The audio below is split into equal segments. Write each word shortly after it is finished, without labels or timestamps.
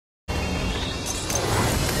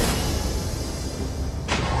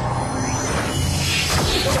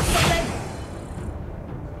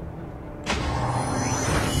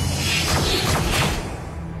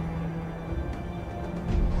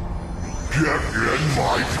in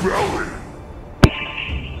my belly.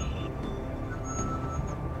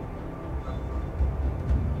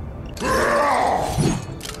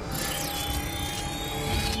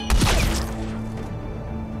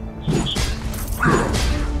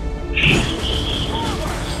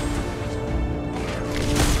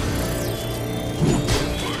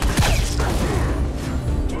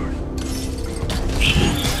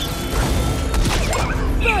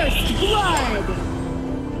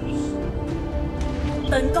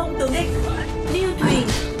 Tấn công tướng địch. Lưu thuyền.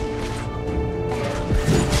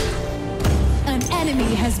 An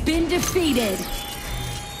enemy has been defeated.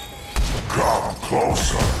 Come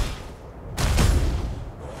closer.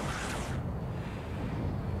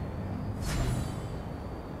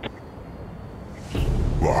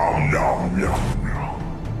 Nom nom nom nom.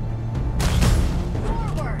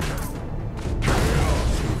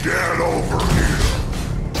 Get over here.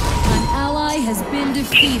 An ally has been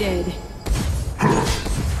defeated.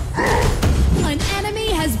 An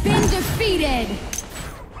enemy has been defeated.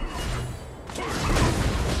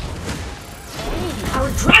 Our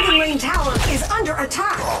Dragon Lane tower is under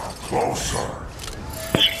attack. Come closer.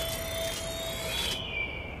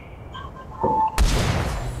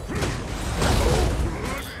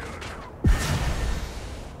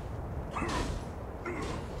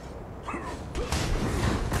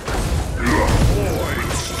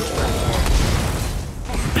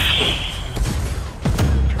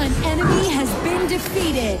 An enemy has been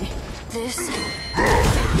defeated. This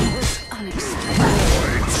was unexpected.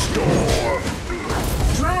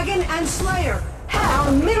 Dragon and Slayer,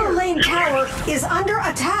 our middle lane tower is under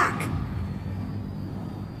attack.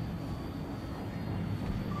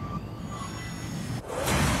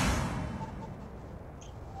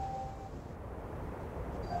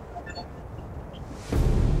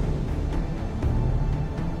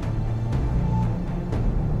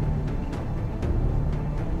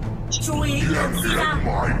 Get in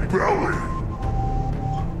my belly.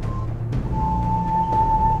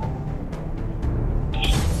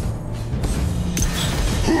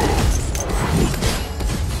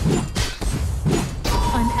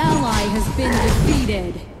 An ally has been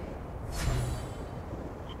defeated.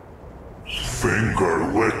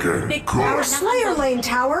 Finger licking Our good. Slayer lane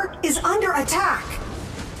tower is under attack.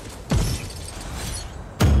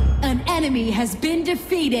 An enemy has been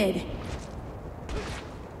defeated.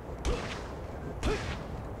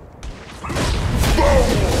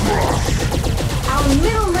 Our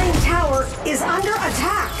middle lane tower is under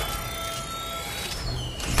attack.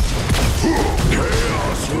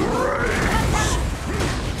 Chaos reigns.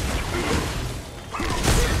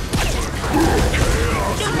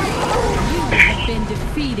 You have been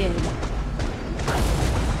defeated.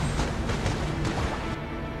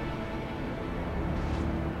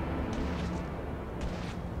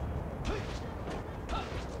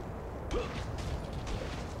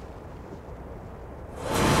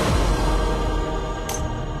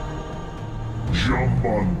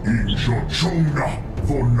 Jamban injo chunga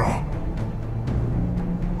vona.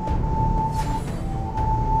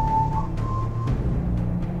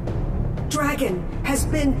 Dragon has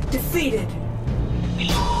been defeated.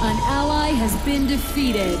 An ally has been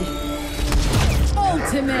defeated.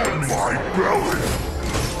 Ultimate. My belly.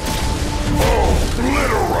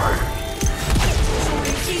 Obliterate.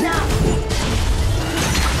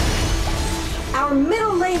 Our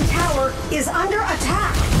middle lane tower is under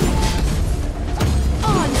attack.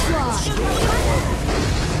 Onslaught.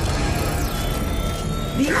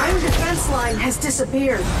 The iron defense line has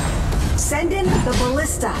disappeared. Send in the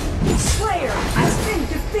ballista. Slayer has been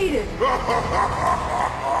defeated.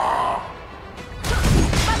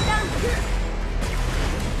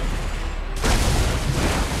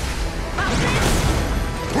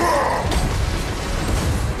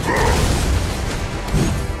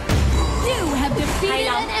 You have defeated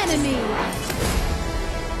an enemy.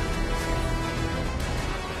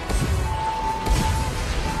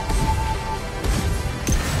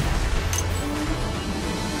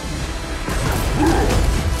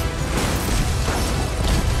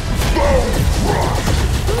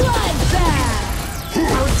 Bloodbath.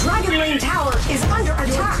 Our Dragon Lane tower is under Your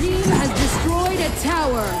attack. team has destroyed a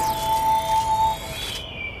tower.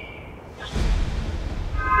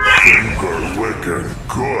 Finger licking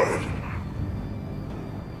good.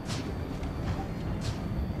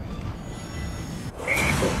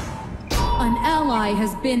 An ally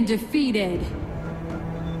has been defeated.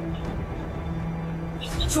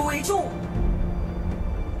 追住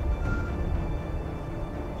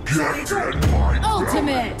Get in my belly.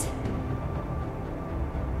 Ultimate.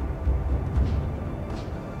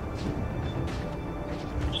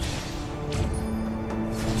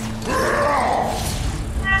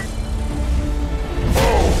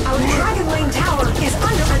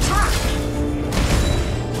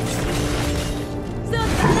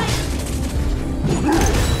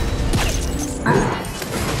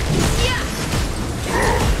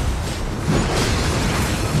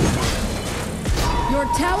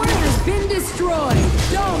 tower has been destroyed.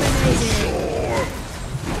 Dominated.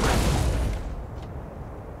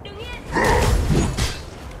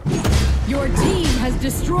 Your team has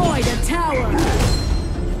destroyed a tower.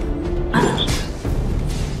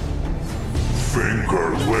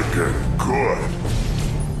 Finger licking good.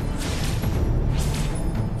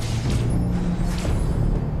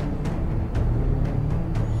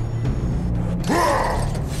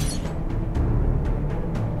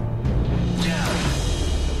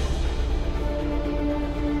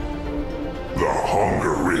 The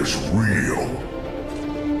hunger is real.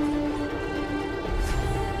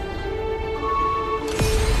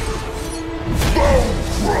 Bone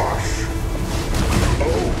crush!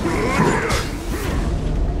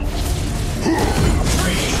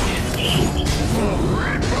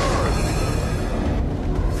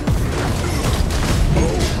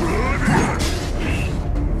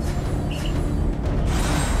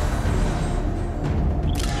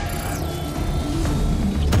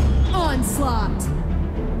 Onslaught.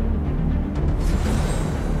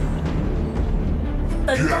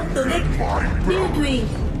 Tấn công từ đích. Tiêu thuyền.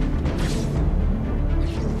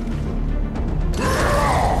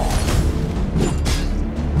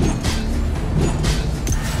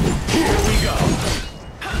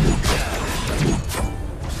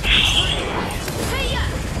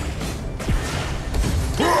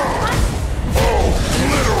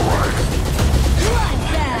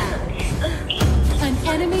 An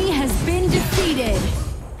enemy has been defeated.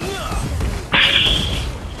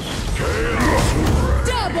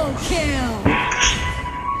 Double kill.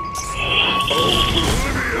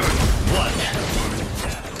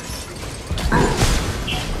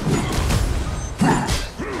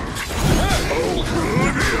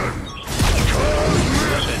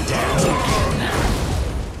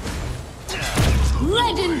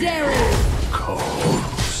 Legendary.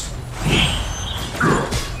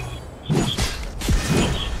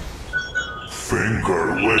 Finger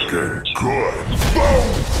licking good.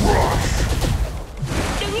 Bone crush!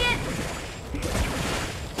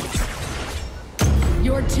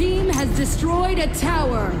 Your team has destroyed a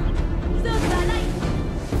tower.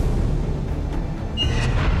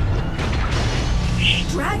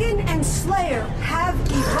 Dragon and Slayer have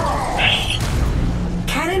evolved.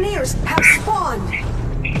 Cannoneers have spawned.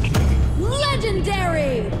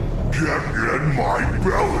 Legendary. Get in my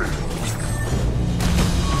belly!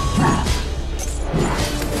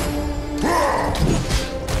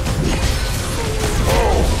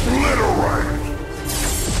 Obliterate!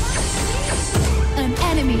 An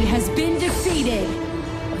enemy has been defeated.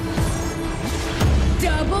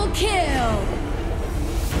 Double kill.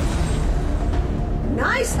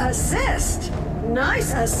 Nice assist.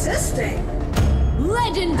 Nice assisting.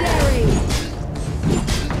 Legendary.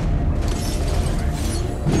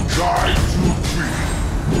 Die to me!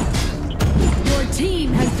 Your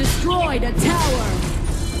team has destroyed a tower.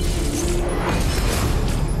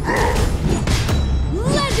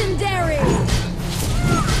 Legendary.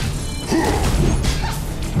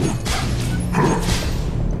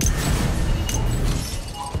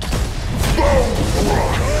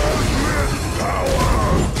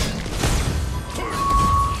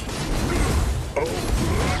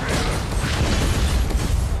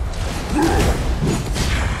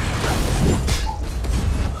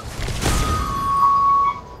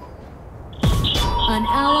 An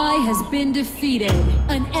ally has been defeated.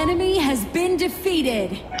 An enemy has been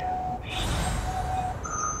defeated.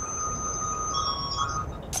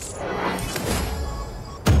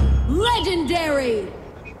 Legendary.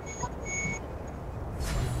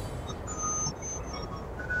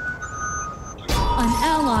 An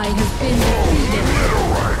ally has been defeated.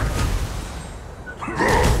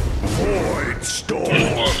 Void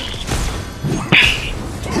storm!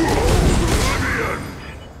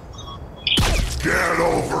 Get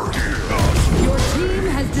over here! Your team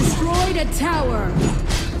has destroyed a tower.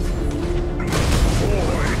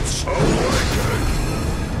 Voids awaken!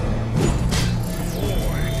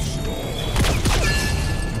 Void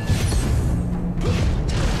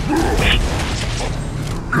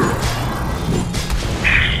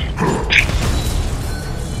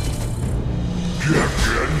Get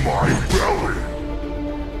in my belly!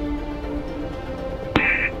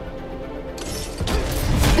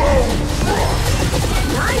 Bone crush!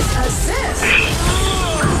 Nice assist.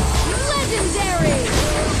 Legendary.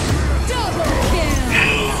 Double kill.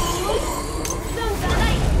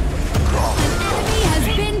 An enemy has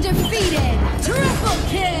been defeated. Triple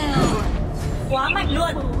kill. Quá mạnh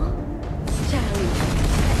luôn.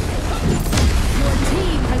 Your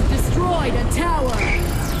team has destroyed a tower.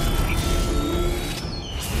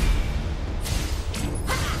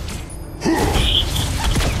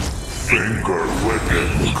 finger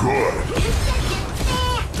licking good.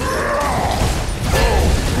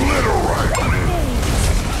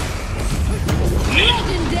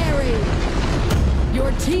 Legendary!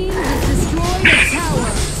 Your team has destroyed a tower.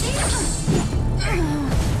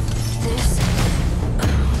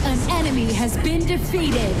 An enemy has been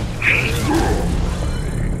defeated.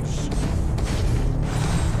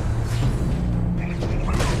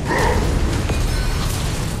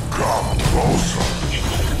 Come closer.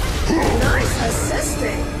 Nice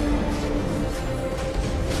assisting.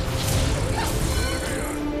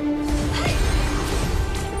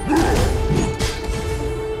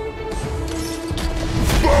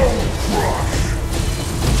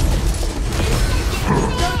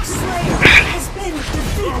 Dark Slayer has been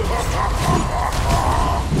defeated.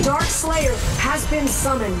 Dark Slayer has been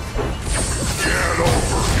summoned. Get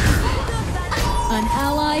over here. An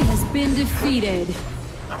ally has been defeated.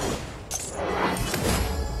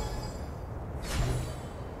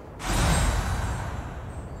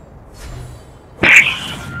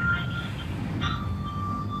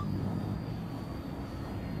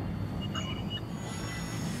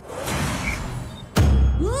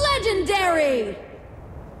 Legendary!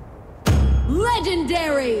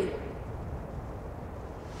 Legendary!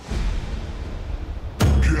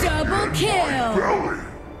 Double kill! Belly.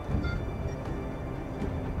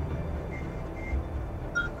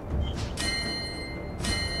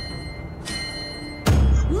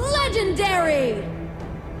 Legendary!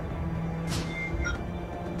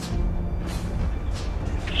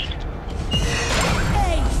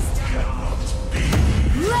 Ace!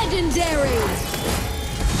 Legendary!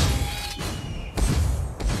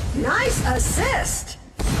 Nice assist.